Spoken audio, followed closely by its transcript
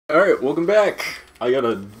Alright, welcome back. I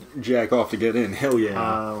gotta jack off to get in. Hell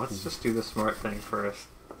yeah. Let's just do the smart thing first.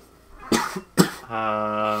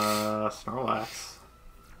 Snorlax.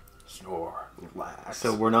 Snore. Relax.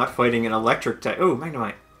 So we're not fighting an electric type. Oh,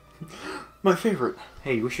 Magnemite. My favorite.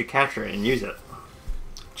 Hey, we should capture it and use it.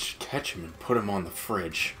 Just catch him and put him on the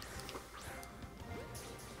fridge.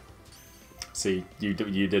 See, you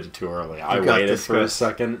did it too early. I waited for a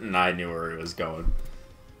second and I knew where he was going.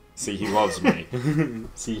 See, he loves me.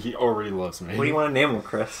 See, he already loves me. What do you want to name him,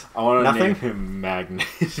 Chris? I want to name him Magnet.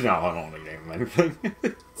 No, I don't want to name him anything.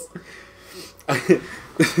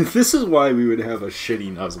 This is why we would have a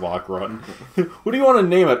shitty Nuzlocke run. What do you want to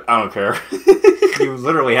name it? I don't care. You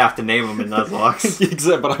literally have to name him in Nuzlocke.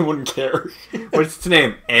 Except, but I wouldn't care. What's its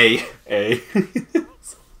name? A. A.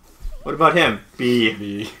 What about him? B.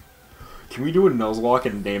 B. Can we do a Nuzlocke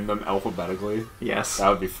and name them alphabetically? Yes. That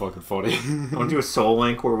would be fucking funny. I want to do a Soul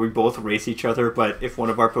Link where we both race each other, but if one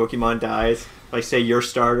of our Pokemon dies, like say your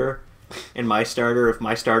starter and my starter, if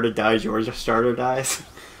my starter dies, yours starter dies.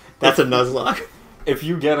 That's a Nuzlocke. If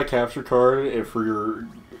you get a capture card for your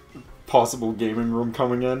possible gaming room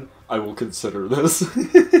coming in, I will consider this.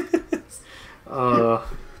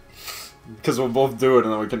 Because we'll both do it,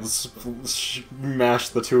 and then we can mash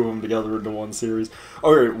the two of them together into one series.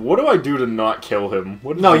 Alright, what do I do to not kill him?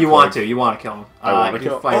 No, you want to. You want to kill him. I want to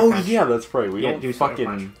kill him. Oh, punch. Yeah, that's right. We don't do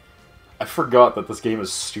fucking... I forgot that this game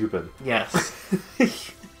is stupid. Yes.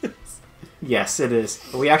 Yes, it is.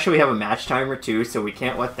 We actually have a match timer, too, so we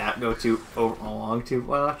can't let that go too along too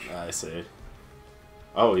much. I see.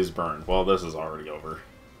 Oh, he's burned. Well, this is already over.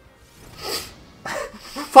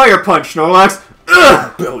 Fire Punch, Snorlax!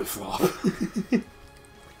 Ugh! Belly flop.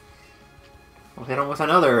 We'll hit him with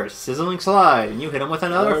another Sizzling Slide, and you hit him with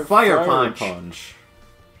another Fire Punch.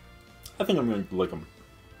 I think I'm going to lick him.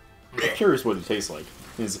 I'm curious what it tastes like.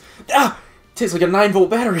 It tastes like a 9-volt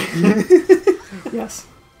battery. Yes.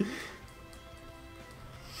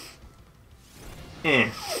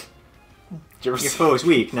 Your foe is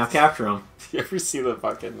weak, now capture him. You ever see the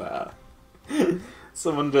fucking,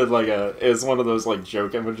 someone did like it was one of those like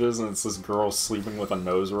joke images, and it's this girl sleeping with a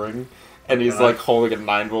nose ring, and he's like holding a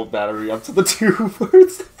 9-volt battery up to the tube where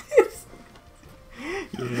it's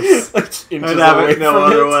yes. like inches I'd have away it no from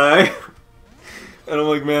other it. way. And I'm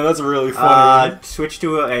like, man, that's really funny. Switch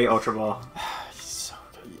to a Ultra Ball. So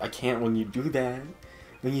good. I can't when you do that.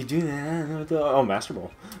 When you do that, oh, Master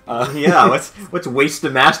Ball. Yeah, let's waste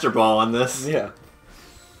the Master Ball on this. Yeah.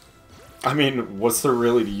 I mean, what's there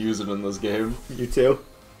really to use it in this game? You too.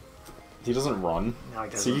 He doesn't run. No,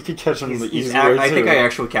 he doesn't. So you could catch him the easy way, too. I think I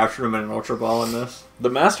actually captured him in an Ultra Ball in this.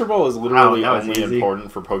 The Master Ball is literally only easy.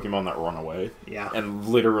 important for Pokemon that run away. Yeah. And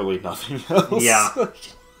literally nothing else. Yeah.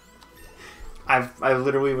 I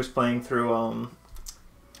literally was playing through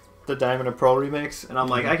the Diamond and Pearl remakes, and I'm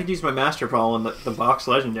like, I could use my Master Ball in the box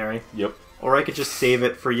Legendary. Yep. Or I could just save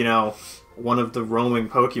it for, one of the roaming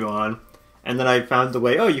Pokemon. And then I found the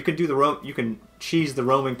way, you can do you can cheese the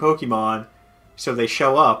roaming Pokemon so they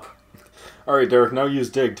show up. Alright, Derek, now use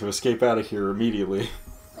Dig to escape out of here immediately.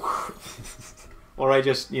 Or I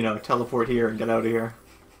just, teleport here and get out of here.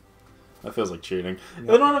 That feels like cheating. Yep.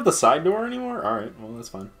 They don't have the side door anymore? Alright, well, that's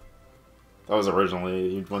fine. That was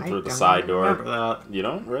originally, you went through the side door. I remember that. You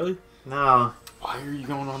don't? Really? No. Why are you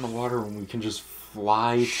going on the water when we can just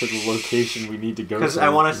fly to the location we need to go to? Because I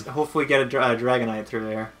want to hopefully get a Dragonite through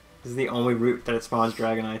there. This is the only route that it spawns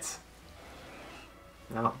Dragonites.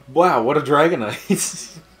 No. Wow, what a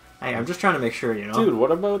Dragonite. Hey, I'm just trying to make sure, Dude,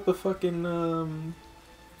 what about the fucking,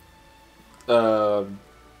 the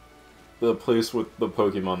place with the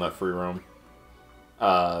Pokemon that free roam?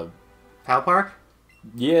 Pal Park?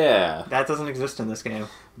 Yeah. That doesn't exist in this game.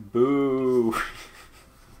 Boo.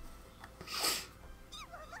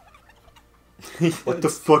 What the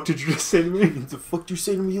fuck did you just say to me? What the fuck did you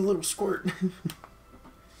say to me, you little squirt?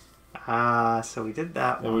 So we did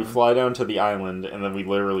that one. And we fly down to the island, and then we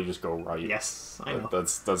literally just go right. Yes, I know.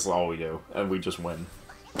 That's all we do, and we just win.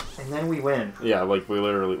 And then we win. Yeah, like,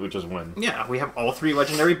 we just win. Yeah, we have all 3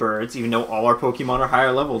 legendary birds, even though all our Pokemon are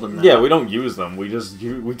higher level than them. Yeah, we don't use them. We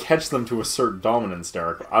catch them to assert dominance,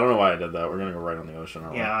 Derek. I don't know why I did that. We're gonna go right on the ocean,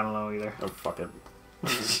 aren't we? Yeah, I don't know either. Oh, fuck it.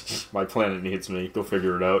 My planet needs me. Go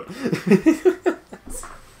figure it out.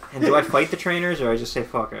 And do I fight the trainers, or I just say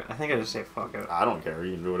fuck it? I think I just say fuck it. I don't care.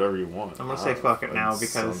 You can do whatever you want. I'm gonna say fuck it now,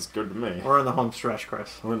 because... Sounds good to me. We're in the home stretch,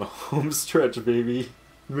 Chris. We're in the home stretch, baby.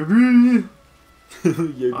 Baby! Yeah,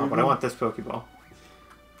 baby. But I want this Pokeball.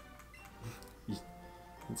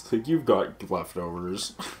 It's like you've got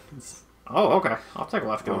leftovers. Oh, okay. I'll take Oh,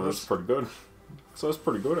 leftovers. that's pretty good. So that's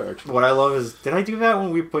pretty good, actually. What I love is... Did I do that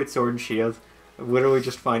when we played Sword and Shield? Literally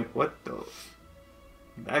just find... What the...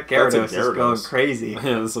 That Gyarados is going Gyarados. crazy.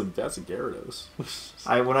 Man, it's like, that's a Gyarados.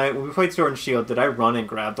 When we played Sword and Shield, did I run and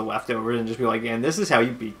grab the leftovers and just be like, and this is how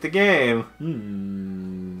you beat the game?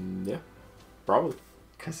 Yeah, probably.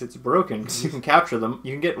 Because it's broken. 'Cause you can capture them.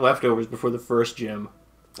 You can get leftovers before the first gym.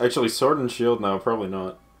 Actually, Sword and Shield, no, probably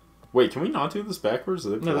not. Wait, can we not do this backwards?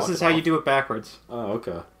 No, this is how you do it backwards. Oh,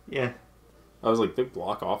 okay. Yeah. I was like, they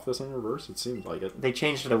block off this in reverse? It seemed like it. They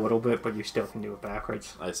changed it a little bit, but you still can do it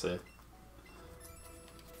backwards. I see.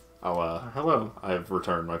 Hello. I have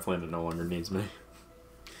returned. My planet no longer needs me.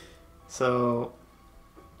 So...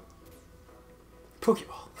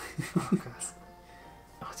 Pokeball. Oh, God.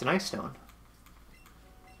 Oh, it's an ice stone.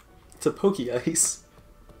 It's a Poke Ice.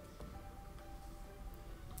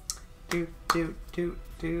 Do do do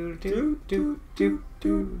do do do do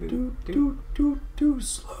do do do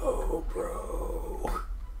slow, bro.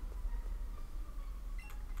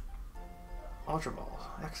 Ultra Balls.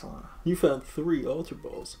 Excellent. You found 3 Ultra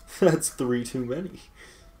Balls. That's 3 too many.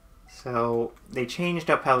 So they changed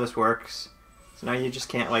up how this works. So now you just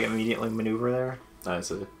can't like immediately maneuver there. I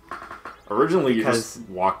see. Originally, you just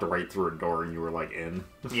walked right through a door and you were like in.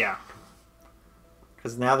 Yeah.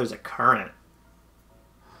 Because now there's a current.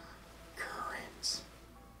 Currents.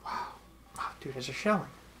 Wow. Oh, dude, there's a shelling.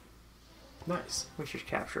 Nice. We should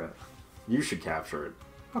capture it. You should capture it.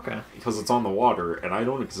 Okay. Because it's on the water, and I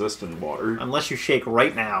don't exist in water. Unless you shake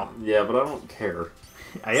right now. Yeah, but I don't care.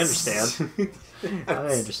 I understand. I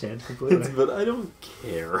understand completely. But I don't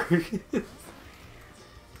care.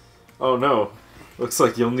 Oh no. Looks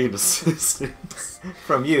like you'll need assistance.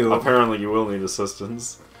 From you. Apparently you will need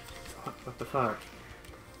assistance. What the fuck?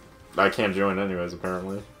 I can't join anyways,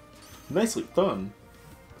 apparently. Nicely done.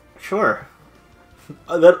 Sure.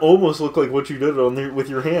 That almost looked like what you did on there with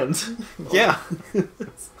your hand. Yeah.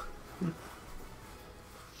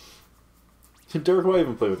 Derek, why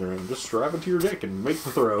even play with your hand? Just strap it to your dick and make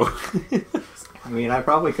the throw. I mean, I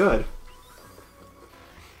probably could.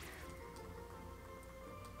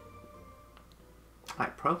 I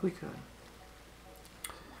probably could.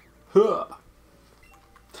 Huh.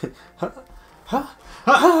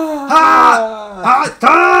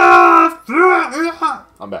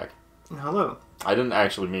 I'm back. Hello. I didn't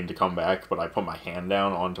actually mean to come back, but I put my hand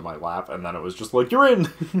down onto my lap, and then it was just like, you're in!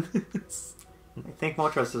 I think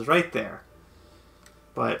Moltres is right there.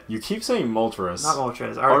 But... You keep saying Moltres. Not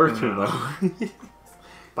Moltres, Articuno. Articuno.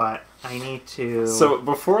 But I need to... So,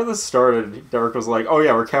 before this started, Derek was like, oh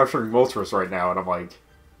yeah, we're capturing Moltres right now, and I'm like,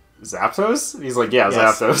 Zapdos? And he's like, yeah,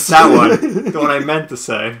 yes, Zapdos. That one. The one I meant to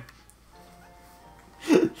say.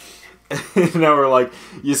 And now we're like,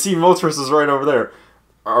 you see Moltres is right over there.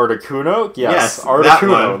 Articuno? Yes,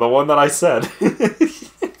 Articuno, the one that I said.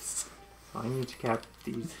 I need to cap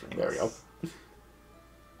these things. There we go.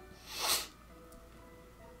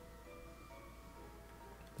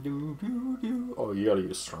 Oh, you gotta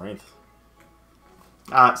use strength.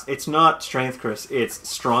 It's not strength, Chris. It's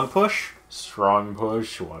strong push. Strong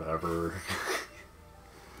push, whatever.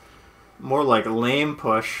 More like lame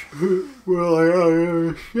push.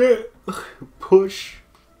 Well, shit. Push.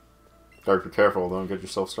 Dark, be careful, don't get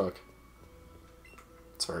yourself stuck.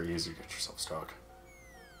 It's very easy to get yourself stuck.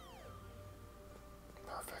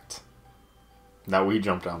 Perfect. Now we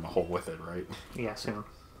jump down the hole with it, right? Yeah, soon.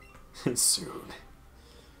 Soon.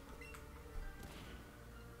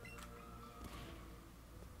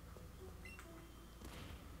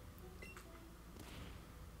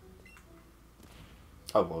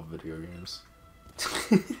 I love video games.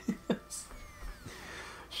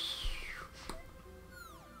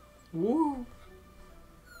 Woo!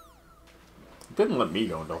 It didn't let me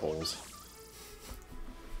go into holes.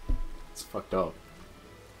 It's fucked up.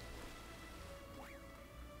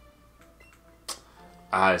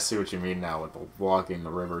 I see what you mean now with the walking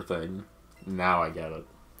the river thing. Now I get it.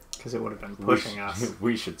 Because it would have been pushing us.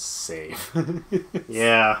 We should save.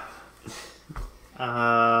 Yeah.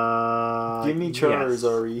 Give me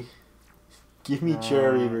Charizard. Yes. Give me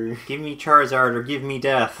Charizard. Give me Charizard or give me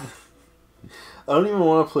death. I don't even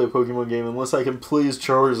want to play a Pokemon game unless I can please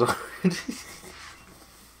Charizard.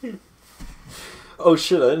 Oh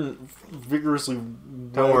shit, I didn't vigorously...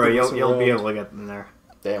 Don't worry, you'll be able to get in there.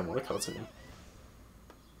 Damn, what a cutscene.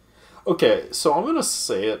 Okay, so I'm gonna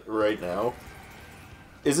say it right now.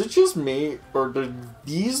 Is it just me, or do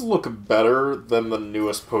these look better than the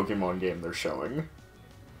newest Pokemon game they're showing?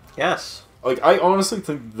 Yes. Like, I honestly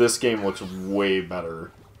think this game looks way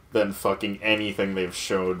better than fucking anything they've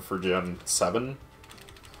showed for Gen 7.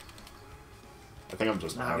 I think I'm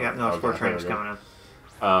just... No, Sport Trainer's coming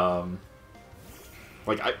in.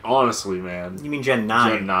 Like, I honestly, man... You mean Gen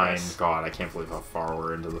 9? Gen 9. Yes. God, I can't believe how far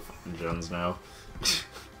we're into the gens now.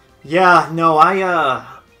 Yeah, no, I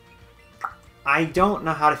don't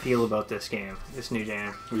know how to feel about this game, this new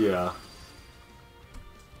game. Yeah.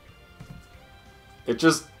 It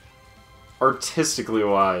just, artistically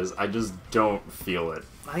wise, I just don't feel it.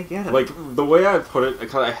 I get it. Like, the way I put it,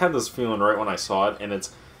 because I had this feeling right when I saw it, and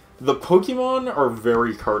it's, the Pokemon are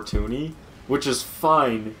very cartoony, which is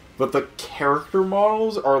fine, but the character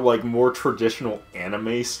models are, like, more traditional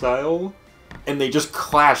anime style, and they just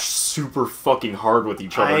clash super fucking hard with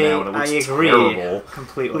each other now, and it looks terrible.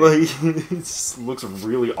 Completely. Like, it just looks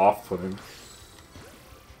really off-putting.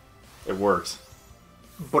 It works.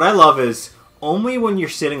 What I love is, only when you're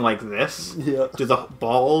sitting like this, Yeah. do the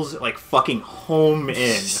balls, like, fucking home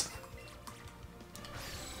in.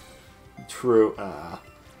 True.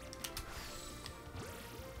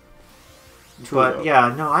 But,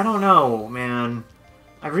 yeah, no, I don't know, man.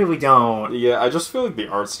 I really don't. Yeah, I just feel like the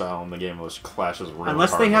art style in the game just clashes really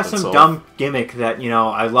Unless hard they have with some itself. dumb gimmick that, you know,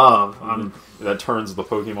 I love. That turns the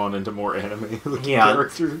Pokemon into more anime Yeah,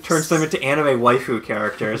 characters. turns them into anime waifu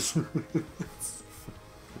characters.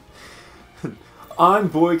 I'm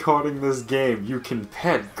boycotting this game. You can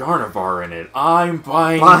pet Gardevoir in it. I'm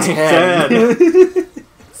buying 10.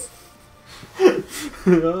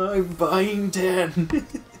 I'm buying 10.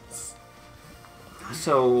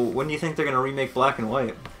 So, when do you think they're going to remake Black and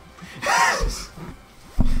White? As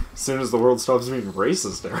soon as the world stops being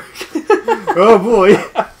racist, Eric. Oh boy!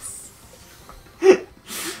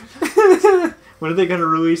 When are they going to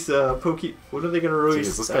release When are they going to release?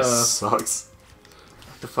 Jeez, this guy sucks.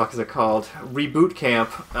 What the fuck is it called? Reboot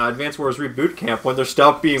Camp. Advance Wars Reboot Camp. When there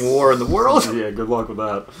stopped being war in the world. Yeah, good luck with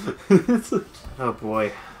that. Oh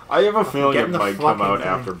boy. I have a feeling Get it in the might come fucking out thing.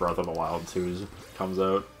 after Breath of the Wild 2 comes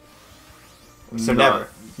out. So never.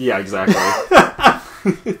 Yeah, exactly.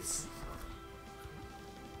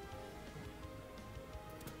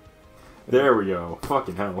 There we go.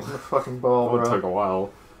 Fucking hell. The fucking ball, That bro. took a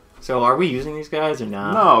while. So are we using these guys or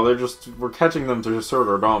not? No, they're just... We're catching them to assert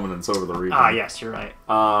our dominance over the region. Ah, yes, you're right.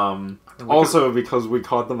 Also, because we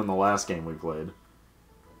caught them in the last game we played.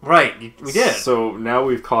 Right, we did. So now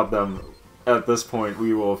we've caught them... At this point,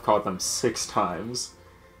 we will have caught them 6 times.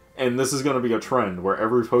 And this is going to be a trend, where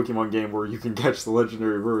every Pokemon game where you can catch the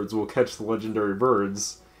legendary birds will catch the legendary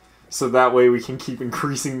birds. So that way we can keep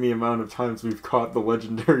increasing the amount of times we've caught the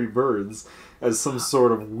legendary birds as some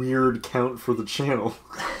sort of weird count for the channel.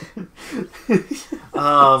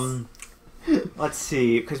 Let's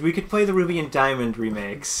see, because we could play the Ruby and Diamond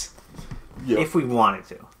remakes Yep. if we wanted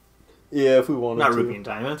to. Yeah, if we wanted Not to. Ruby and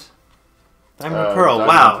Diamond. Diamond and Pearl. Diamond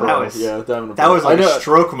Wow, and Pearl. that was Diamond and that Pearl. was like I know, a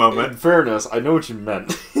stroke in moment. fairness, I know what you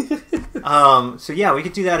meant. So yeah, we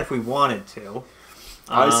could do that if we wanted to.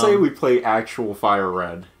 I say we play actual Fire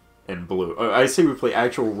Red and Blue. I say we play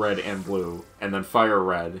actual Red and Blue, and then Fire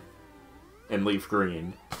Red and Leaf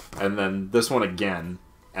Green, and then this one again,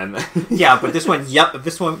 and then Yeah, but this one,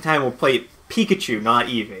 this one time we'll play Pikachu, not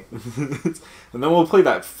Eevee. and then we'll play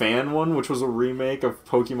that fan one, which was a remake of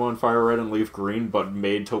Pokemon Fire Red and Leaf Green, but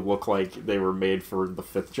made to look like they were made for the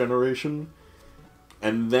 5th generation.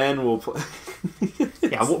 And then we'll play...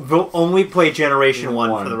 Yeah, we'll only play Generation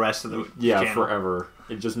 1 for the rest of the channel. Forever.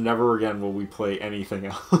 It just never again will we play anything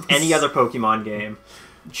else. Any other Pokemon game.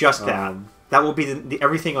 Just that. That will be the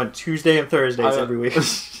everything on Tuesday and Thursdays every week.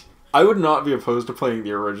 I would not be opposed to playing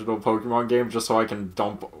the original Pokemon game just so I can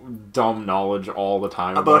dump dumb knowledge all the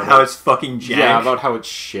time About how it's fucking jank. Yeah, about how it's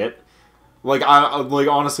shit. Like,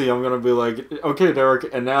 honestly, I'm gonna be like, okay,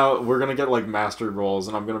 Derek, and now we're gonna get, like, Master Balls,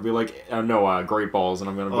 and I'm gonna be like, no, Great Balls, and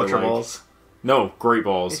I'm gonna be Ultra like... Balls. No, Great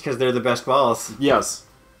Balls. It's because they're the best balls. Yes.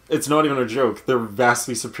 It's not even a joke. They're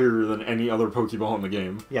vastly superior than any other Pokeball in the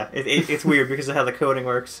game. Yeah, it's weird because of how the coding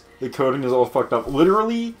works. The coding is all fucked up.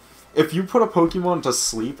 Literally, if you put a Pokemon to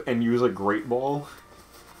sleep and use a Great Ball,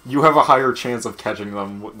 you have a higher chance of catching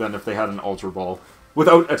them than if they had an Ultra Ball,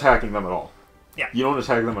 without attacking them at all. Yeah. You don't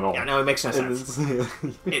attack them at all. Yeah, no, it makes no sense.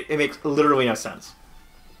 It makes literally no sense.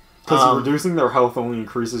 Because reducing their health only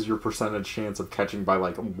increases your percentage chance of catching by,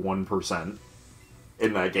 like, 1%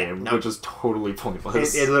 in that game, which is totally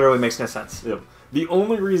pointless. It literally makes no sense. Yep. The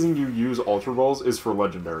only reason you use Ultra Balls is for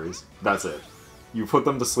legendaries. That's it. You put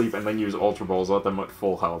them to sleep and then use Ultra Balls, let them at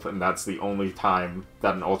full health, and that's the only time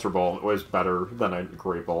that an Ultra Ball is better than a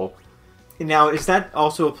Great Ball. Now, is that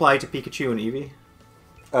also applied to Pikachu and Eevee?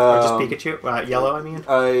 Or just Pikachu? Yellow, I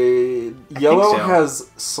mean? Yellow so. has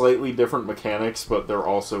slightly different mechanics, but they're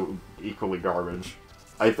also equally garbage.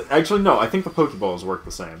 Actually, no, I think the Pokeballs work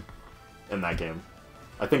the same in that game.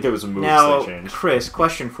 I think it was moves they changed. Chris,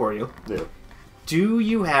 question for you. Yeah. Do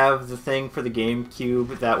you have the thing for the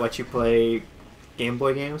GameCube that lets you play Game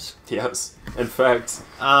Boy games. Yes. In fact...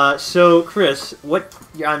 So, Chris, what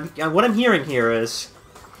I'm hearing here is,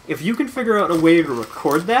 if you can figure out a way to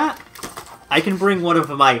record that, I can bring one of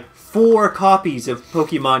my 4 copies of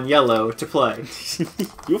Pokemon Yellow to play.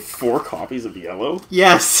 You have 4 copies of Yellow?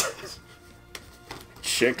 Yes!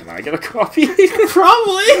 Shit, can I get a copy?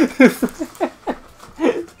 Probably!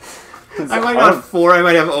 I might not have 4, I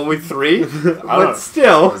might have only 3, but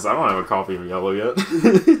still. I don't have a copy of Yellow yet.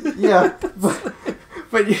 Yeah,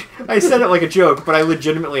 but I said it like a joke, but I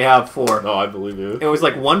legitimately have 4. No, I believe you. It was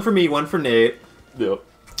like 1 for me, 1 for Nate. Yep.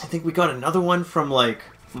 I think we got another one from like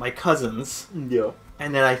my cousins. Yep.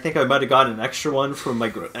 And then I think I might have got an extra one from my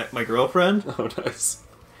girlfriend. Oh, nice.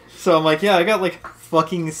 So I'm like, yeah, I got like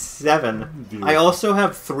fucking 7. Dude. I also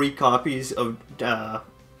have 3 copies of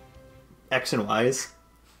X and Y's.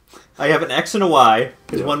 I have an X and a Y,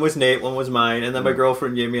 because one was Nate, one was mine, and then my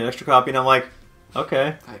girlfriend gave me an extra copy, and I'm like,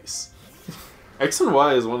 okay. Nice. X and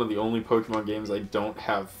Y is one of the only Pokemon games I don't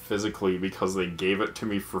have physically because they gave it to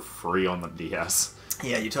me for free on the DS.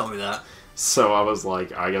 Yeah, you told me that. So I was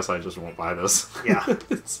like, I guess I just won't buy this. Yeah.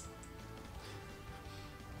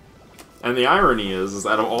 And the irony is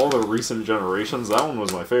out of all the recent generations, that one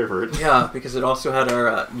was my favorite. Yeah, because it also had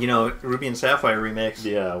our, Ruby and Sapphire remakes.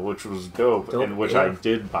 Yeah, which was dope, and which I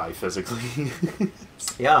did buy physically.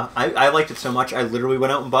 Yeah, I liked it so much, I literally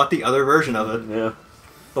went out and bought the other version of it. Yeah.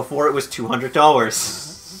 Before it was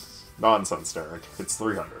 $200. Nonsense, Derek. It's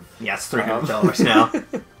 $300. Yeah, it's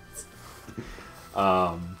 $300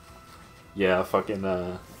 now. Yeah, fucking,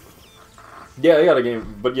 yeah, I got a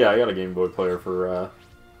Game Boy player for,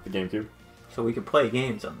 the GameCube. So we could play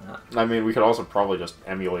games on that. I mean, we could also probably just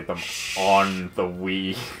emulate them on the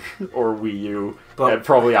Wii or Wii U at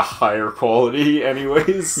probably a higher quality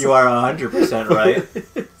anyways. You are 100% right.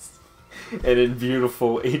 And in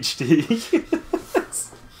beautiful HD.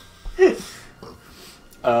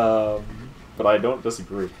 But I don't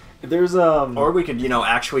disagree. There's Or we could,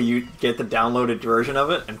 actually get the downloaded version of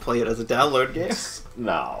it and play it as a download game.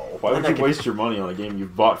 No. Why would you waste your money on a game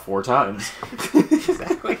you've bought 4 times?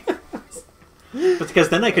 Exactly. But because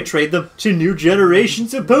then I could trade them to new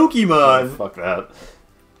generations of Pokemon. Fuck that.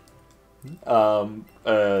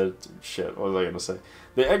 Shit, what was I gonna say?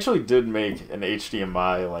 They actually did make an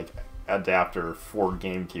HDMI, adapter for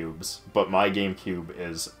GameCubes, but my GameCube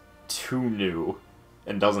is too new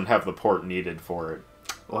and doesn't have the port needed for it.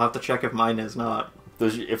 We'll have to check if mine is not.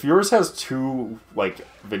 If yours has 2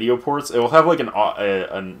 video ports, it will have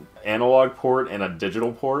an analog port and a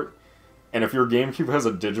digital port. And if your GameCube has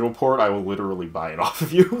a digital port, I will literally buy it off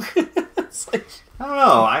of you. It's I don't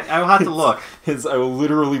know. I'll have to look. I will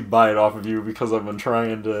literally buy it off of you because I've been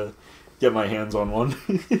trying to get my hands on one.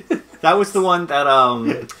 That was the one that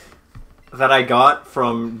that I got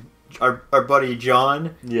from our buddy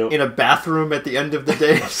John in a bathroom at the end of the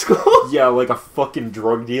day of school. Yeah, like a fucking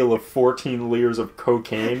drug deal of 14 liters of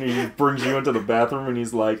cocaine. He brings you into the bathroom and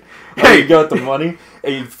he's like, hey, you got the money?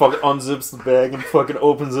 And he fucking unzips the bag and fucking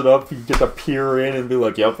opens it up. You get to peer in and be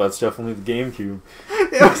like, yep, that's definitely the GameCube.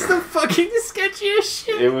 It was the fucking sketchiest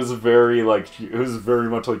shit. It was very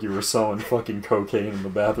much like you were selling fucking cocaine in the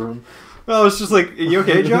bathroom. Well, it's just like, you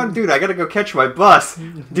okay, John? Dude, I gotta go catch my bus.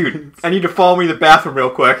 Dude, I need to follow me to the bathroom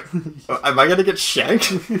real quick. Am I gonna get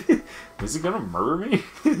shanked? Is he gonna murder me?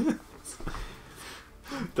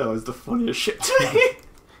 That was the funniest shit to me.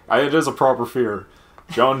 It is a proper fear.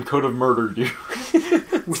 John could have murdered you.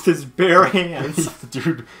 With his bare hands.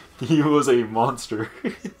 Dude, he was a monster.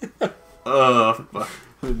 Fuck.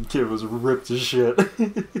 The kid was ripped as shit.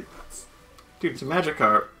 Dude, it's a magic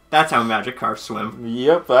carp. That's how magic carps swim.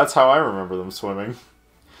 Yep, that's how I remember them swimming.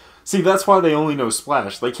 See, that's why they only know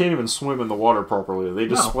splash. They can't even swim in the water properly. They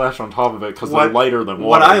just splash on top of it because they're lighter than water.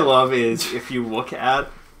 What I love is, if you look at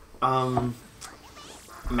Magikarps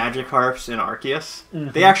and Arceus,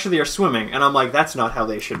 they actually are swimming. And I'm like, that's not how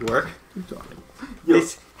they should work.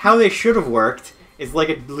 It's how they should have worked is like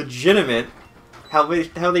a legitimate how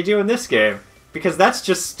they do in this game. Because that's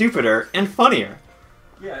just stupider and funnier.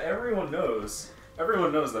 Yeah, everyone knows.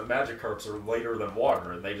 Everyone knows that Magikarps are lighter than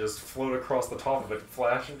water, and they just float across the top of it and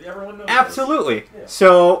flash, and everyone knows Absolutely. Yeah.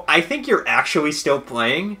 So, I think you're actually still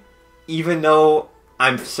playing, even though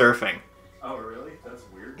I'm surfing. Oh, really? That's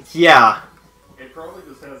weird. Yeah. It probably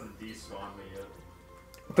just hasn't despawned me yet.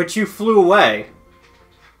 But you flew away.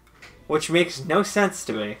 Which makes no sense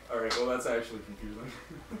to me. Alright, well that's actually confusing.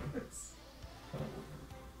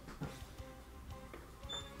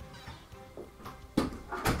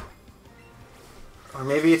 Or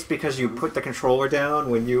maybe it's because you put the controller down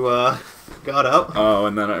when you got up. Oh,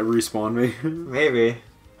 and then it respawned me. Maybe.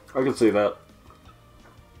 I can see that.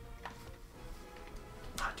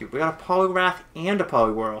 Oh, Dude, we got a Poliwrath and a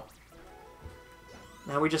Poliwhirl.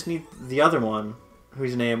 Now we just need the other one,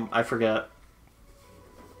 whose name I forget.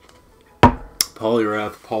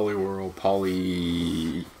 Poliwrath,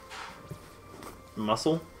 Poliwhirl,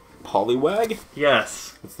 Muscle? Poliwag?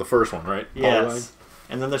 Yes. That's the first one, right? Yes. Poliwag?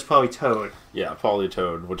 And then there's Politoad. Yeah,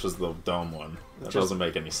 Politoad, which is the dumb one. That doesn't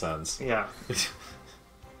make any sense. Yeah.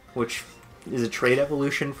 Which is a trait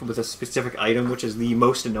evolution with a specific item, which is the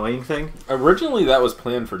most annoying thing. Originally, that was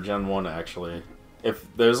planned for Gen 1, actually. If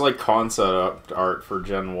there's, like, concept art for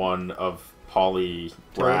Gen 1 of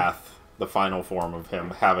Poliwrath, the final form of him,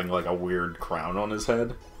 having, like, a weird crown on his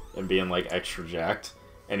head and being, like, extra jacked.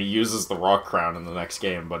 And he uses the rock crown in the next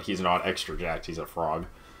game, but he's not extra jacked, he's a frog.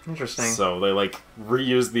 Interesting. So they, like,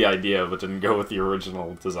 reused the idea, but didn't go with the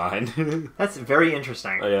original design. That's very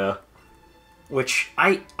interesting. Yeah. Which,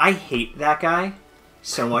 I hate that guy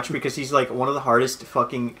so much because he's, like, one of the hardest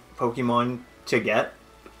fucking Pokemon to get.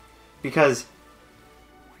 Because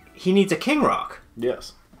he needs a King Rock.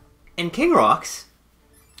 Yes. And King Rocks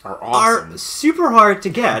are awesome. Are super hard to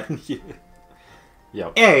get.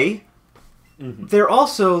 Yeah. Yep. They're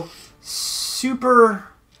also super...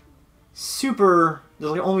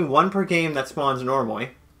 There's like only one per game that spawns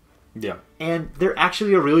normally. Yeah. And they're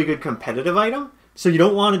actually a really good competitive item, so you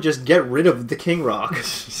don't want to just get rid of the King Rock.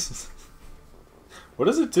 What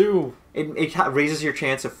does it do? It raises your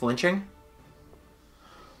chance of flinching.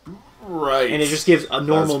 Right. And it just gives a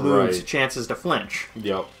normal moves chances to flinch.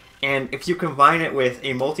 Yep. And if you combine it with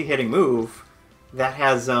a multi-hitting move that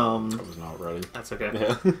has... I was not ready. That's okay.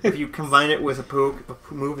 Yeah. If you combine it with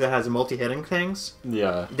a move that has multi-hitting things,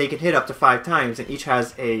 yeah, they can hit up to 5 times, and each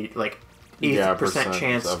has a, like, 80%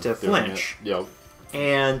 chance to flinch. Yep.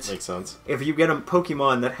 And makes sense. If you get a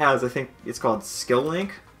Pokemon that has, I think it's called Skill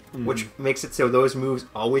Link, which makes it so those moves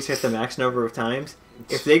always hit the max number of times,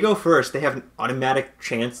 if they go first, they have an automatic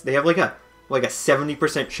chance. They have like a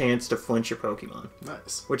 70% chance to flinch your Pokemon.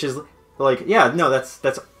 Nice. Which is like, yeah, no, that's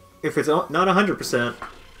if it's not 100%,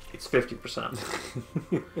 it's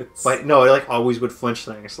 50%. But no, it like always would flinch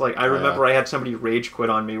things. Like I remember I had somebody rage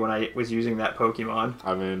quit on me when I was using that Pokemon.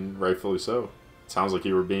 I mean, rightfully so. Sounds like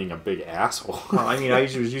you were being a big asshole. I mean, I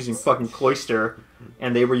was using fucking Cloyster,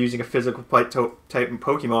 and they were using a physical type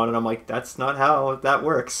Pokemon, and I'm like, that's not how that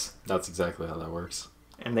works. That's exactly how that works.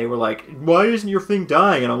 And they were like, why isn't your thing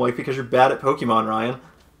dying? And I'm like, because you're bad at Pokemon, Ryan.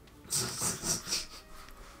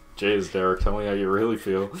 Jeez, Derek, tell me how you really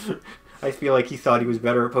feel. I feel like he thought he was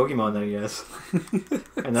better at Pokemon than he is.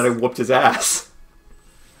 And then I whooped his ass.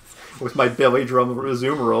 With my belly drum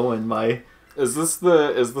Azumarill and my... Is this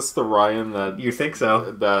the Ryan that... You think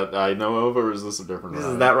so? That I know of, or is this a different Ryan?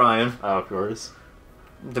 This is that Ryan. Oh, of course.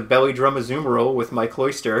 The belly drum Azumarill with my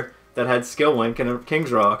Cloyster that had Skill Link and a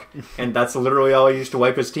King's Rock. And that's literally all I used to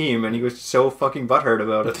wipe his team, and he was so fucking butthurt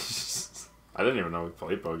about it. I didn't even know we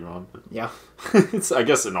played Pokemon. Yeah. I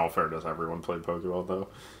guess in all fairness, everyone played Pokemon, though.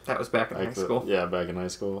 That was back in high school. Yeah, back in high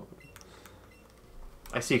school.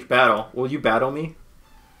 I seek battle. Will you battle me?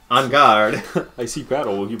 On guard. I seek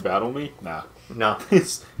battle. Will you battle me? Nah. No.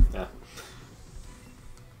 Yeah.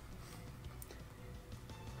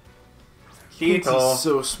 He's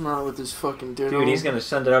so smart with his fucking Ditto. Dude, he's gonna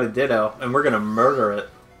send it out a Ditto, and we're gonna murder it.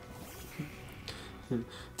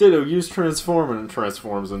 Ditto, use Transform, and it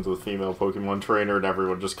transforms into a female Pokemon trainer, and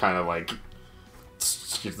everyone just kind of like...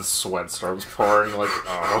 The sweat starts pouring, like,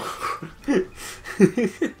 oh.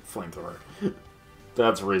 Flamethrower.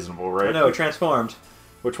 That's reasonable, right? No, transformed.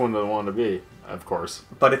 Which one do I want to be? Of course.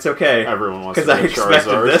 But it's okay. Everyone wants to be a Charizard. Because I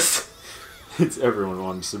expected this. Everyone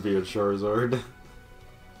wants to be a Charizard.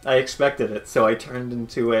 I expected it, so I turned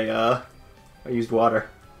into I used water.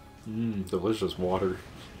 Delicious water.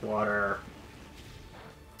 Water.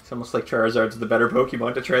 It's almost like Charizard's the better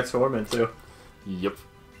Pokemon to transform into. Yep.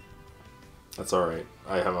 That's alright.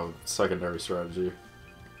 I have a secondary strategy.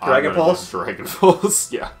 Dragon Pulse? Dragon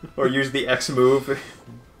Pulse, yeah. Or use the X move.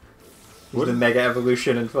 Use the Mega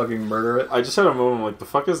Evolution and fucking murder it. I just had a moment like, the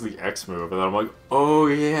fuck is the X move? And then I'm like, oh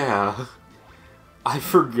yeah. I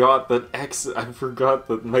forgot that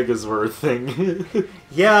Megas were a thing.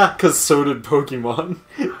 Yeah. Because so did Pokemon.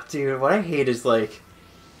 Dude, what I hate is like...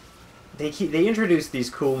 They introduce these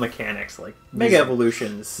cool mechanics, like Mega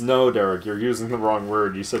Evolutions. No, Derek, you're using the wrong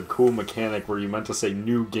word. You said cool mechanic where you meant to say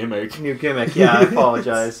new gimmick. New gimmick, yeah, I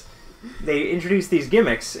apologize. They introduce these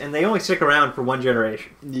gimmicks, and they only stick around for one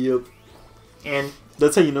generation. Yep. And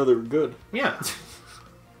that's how you know they were good. Yeah.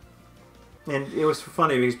 And it was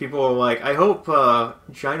funny because people were like, I hope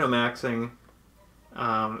Ginomaxing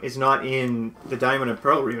is not in the Diamond and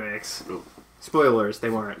Pearl remakes. Spoilers,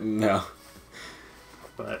 they weren't. No.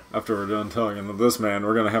 But after we're done talking to this man,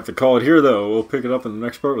 we're gonna have to call it here, though. We'll pick it up in the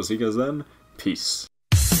next part. We'll see you guys then. Peace.